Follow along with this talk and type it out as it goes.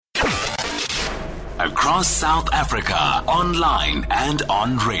across South Africa, online and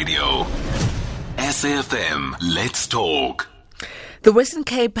on radio. SAFM, let's talk. The Western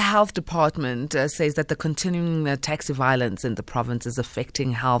Cape Health Department says that the continuing taxi violence in the province is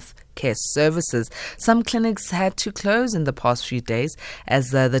affecting health care services. Some clinics had to close in the past few days as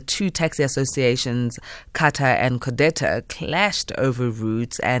the two taxi associations, CATA and CODETA, clashed over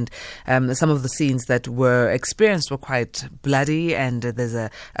routes, and some of the scenes that were experienced were quite bloody, and there's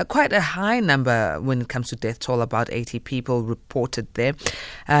quite a high number when it comes to death toll, about 80 people reported there.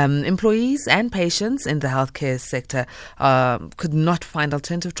 Employees and patients in the healthcare sector could not find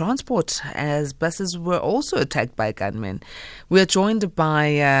alternative transport as buses were also attacked by gunmen. We are joined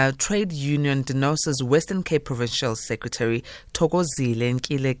by Trade Union DENOSA's Western Cape Provincial-Secretary, Thokozile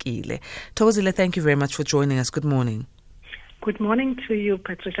Tyilekile-Trade. Thokozile, thank you very much for joining us. Good morning. Good morning to you,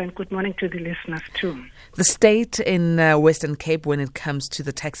 Patricia, and good morning to the listeners too. The state in Western Cape when it comes to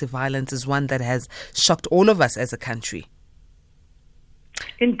the taxi violence is one that has shocked all of us as a country.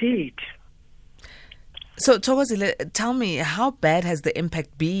 Indeed. So, Thokozile, tell me, how bad has the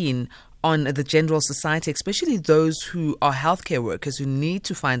impact been on the general society, especially those who are healthcare workers who need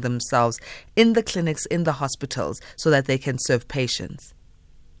to find themselves in the clinics, in the hospitals, so that they can serve patients?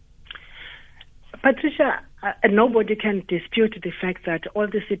 Patricia, nobody can dispute the fact that all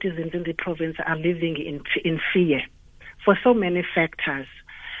the citizens in the province are living in fear for so many factors.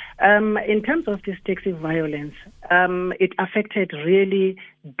 In terms of this taxi violence, it affected really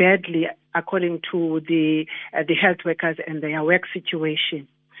badly according to the health workers and their work situation.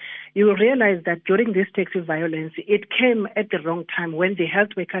 You will realize that during this taxi violence, it came at the wrong time when the health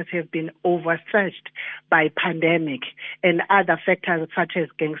workers have been overstretched by pandemic and other factors such as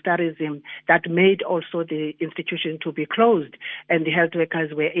gangsterism that made also the institution to be closed, and the health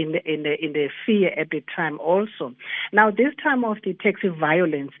workers were in the fear at the time also. Now, this time of the taxi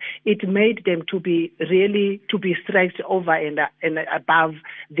violence, it made them to be stretched over and above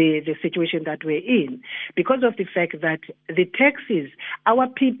the situation that we're in, because of the fact that the taxis, our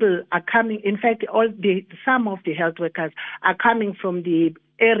people are coming. In fact, some of the health workers are coming from the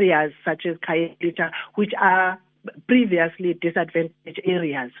areas such as Kayelita, which are previously disadvantaged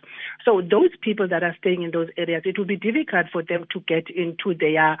areas. So those people that are staying in those areas, it will be difficult for them to get into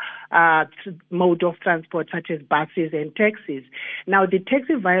their mode of transport, such as buses and taxis. Now, the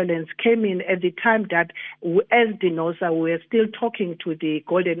taxi violence came in at the time that, as DENOSA, we were still talking to the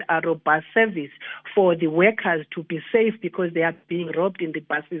Golden Arrow bus service for the workers to be safe because they are being robbed in the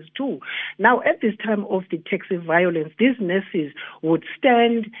buses too. Now, at this time of the taxi violence, these nurses would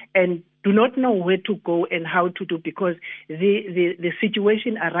stand and do not know where to go and how to do, because the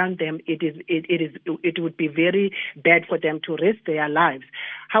situation around them, it would be very bad for them to risk their lives.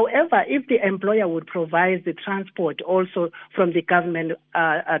 However, if the employer would provide the transport also from the government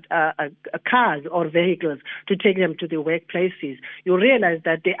cars or vehicles to take them to the workplaces, you realize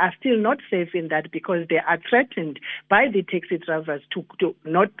that they are still not safe in that, because they are threatened by the taxi drivers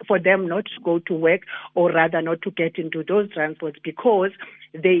for them not to go to work, or rather not to get into those transports, because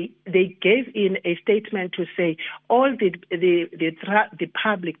they gave in a statement to say all the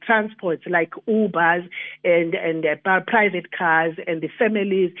public transports like Ubers and private cars and the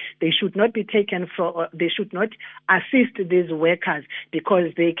families, they should not be taken from, they should not assist these workers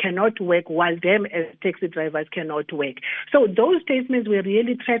because they cannot work, while them as taxi drivers cannot work. So those statements were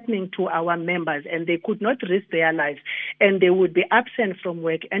really threatening to our members, and they could not risk their lives, and they would be absent from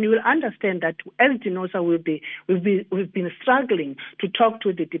work. And you will understand that as DENOSA we've been struggling to talk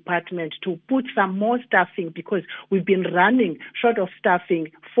to the department to put some more staffing, because we've been running short of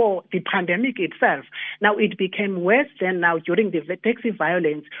staffing for the pandemic itself. Now, it became worse than now during the taxi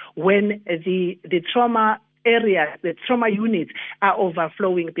violence, when the trauma areas, the trauma units are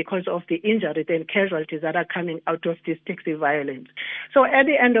overflowing because of the injuries and casualties that are coming out of this taxi violence. So at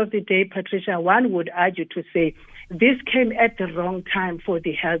the end of the day, Patricia, one would argue to say this came at the wrong time for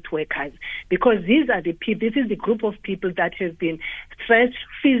the health workers, because these are the people, this is the group of people that have been stretched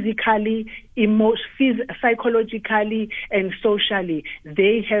physically, psychologically, and socially.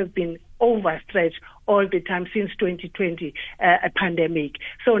 They have been overstretched all the time since 2020, a pandemic.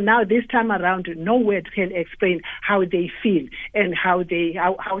 So now this time around, no words can explain how they feel and how they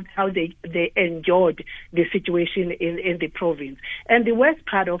endured the situation in the province. And the worst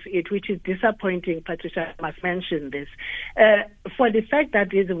part of it, which is disappointing, Patricia, I must mention this, for the fact that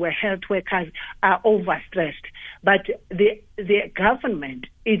these health workers are overstretched, but the government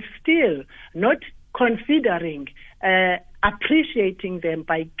is still not considering appreciating them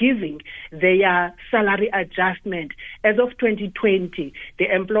by giving their salary adjustment. As of 2020,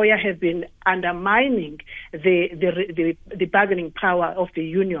 the employer has been undermining the bargaining power of the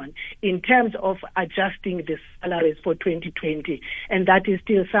union in terms of adjusting the salaries for 2020, and that is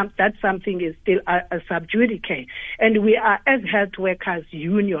still something is still a sub judice. And we are, as health workers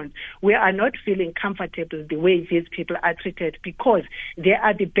union, we are not feeling comfortable the way these people are treated, because they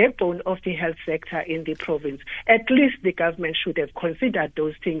are the backbone of the health sector in the province. At least the government should have considered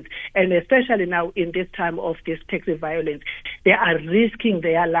those things, and especially now in this time of this taxi violence, they are risking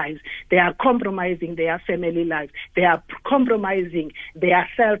their lives, they are compromising their family lives, they are compromising their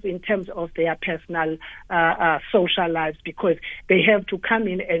self in terms of their personal social lives, because they have to come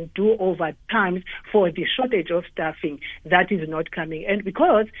in and do overtime for the shortage of staffing that is not coming. And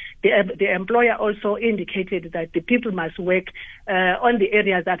because the employer also indicated that the people must work on the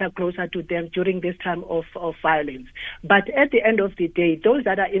areas that are closer to them during this time of violence. But at the end of the day, those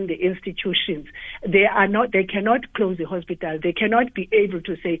that are in the institutions, they cannot close the hospital. They cannot be able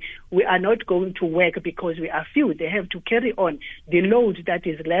to say, we are not going to work because we are few. They have to carry on the load that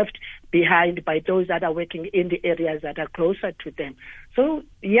is left behind by those that are working in the areas that are closer to them. So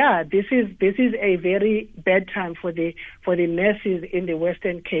yeah, this is a very bad time for the nurses in the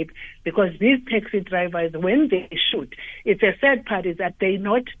Western Cape, because these taxi drivers, when they shoot, it's a sad part is that they're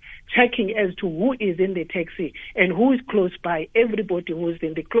not checking as to who is in the taxi and who is close by. Everybody who's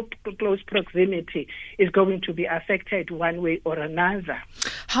in the close proximity is going to be affected one way or another.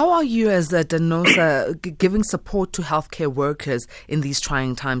 How are you as a DENOSA giving support to healthcare workers in these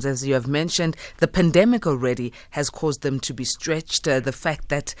trying times? As you have mentioned, the pandemic already has caused them to be stretched. The fact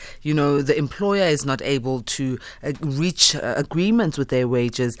that, the employer is not able to reach agreements with their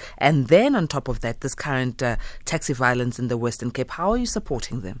wages. And then on top of that, this current taxi violence in the Western Cape. How are you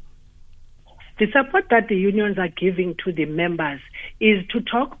supporting them? The support that the unions are giving to the members is to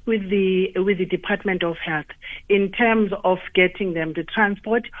talk with the Department of Health in terms of getting them the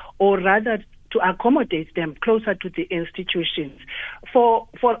transport, or rather to accommodate them closer to the institutions. And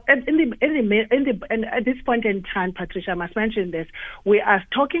at this point in time, Patricia, I must mention this, we are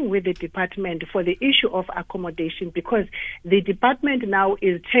talking with the department for the issue of accommodation, because the department now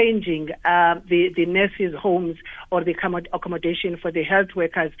is changing the nurses' homes or the accommodation for the health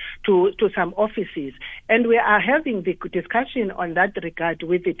workers to some offices. And we are having the discussion on that regard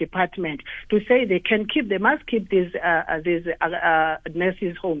with the department to say they must keep these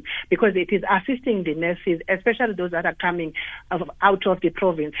nurses' home, because it is assisting the nurses, especially those that are coming out of the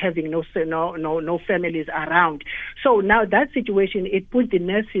province, having no families around. So now that situation, it put the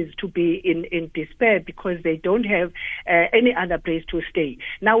nurses to be in despair, because they don't have any other place to stay.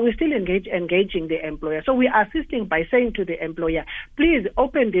 Now we're still engaging the employer. So we are assisting by saying to the employer, please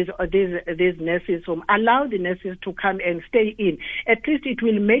open these nurses' home, allow the nurses to come and stay in. At least it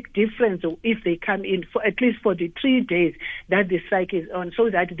will make difference if they come in for at least for the 3 days that the strike is on,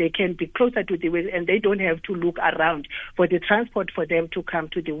 so that they can be closer to the work and they don't have to look around for the transport for them to come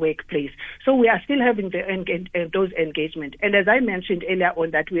to the workplace. So we are still having those engagement. And as I mentioned earlier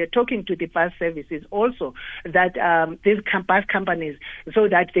on, that we are talking to the bus services also, that these bus companies, so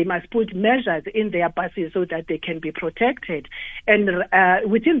that they must put measures in their buses so that they can be protected. And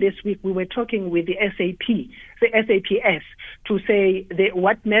within this week, we were talking with the SAPS, to say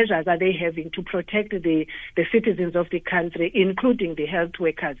what measures are they having to protect the citizens of the country, including the health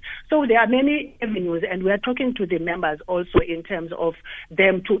workers. So there are many avenues, and we are talking to the members also in terms of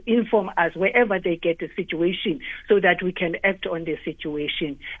them to inform us wherever they get a situation, so that we can act on the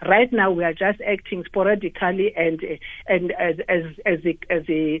situation. Right now, we are just acting sporadically and as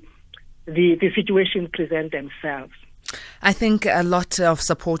the situation present themselves. I think a lot of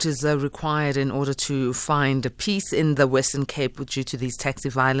support is required in order to find peace in the Western Cape due to these taxi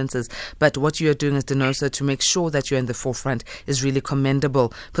violences. But what you are doing as DENOSA to make sure that you're in the forefront is really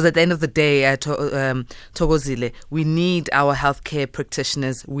commendable. Because at the end of the day, Thokozile, we need our healthcare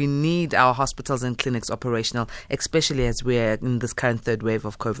practitioners. We need our hospitals and clinics operational, especially as we're in this current third wave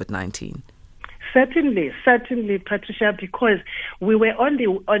of COVID-19. Certainly, Patricia, because we were in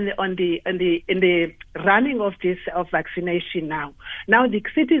the running of vaccination now. Now the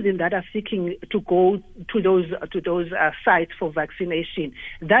citizens that are seeking to go to those sites for vaccination,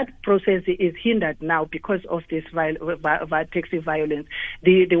 that process is hindered now because of this taxi violence.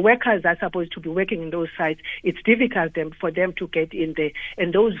 The workers are supposed to be working in those sites. It's difficult for them to get in there,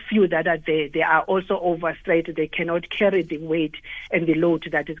 and those few that are there, they are also overstretched. They cannot carry the weight and the load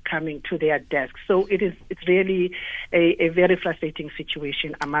that is coming to their desks. So it's really a very frustrating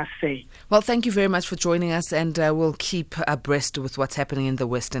situation, I must say. Well, thank you very much for joining us, and we'll keep abreast with what's happening in the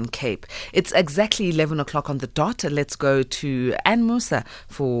Western Cape. It's exactly 11 o'clock on the dot. Let's go to Ann Musa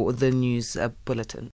for the news bulletin.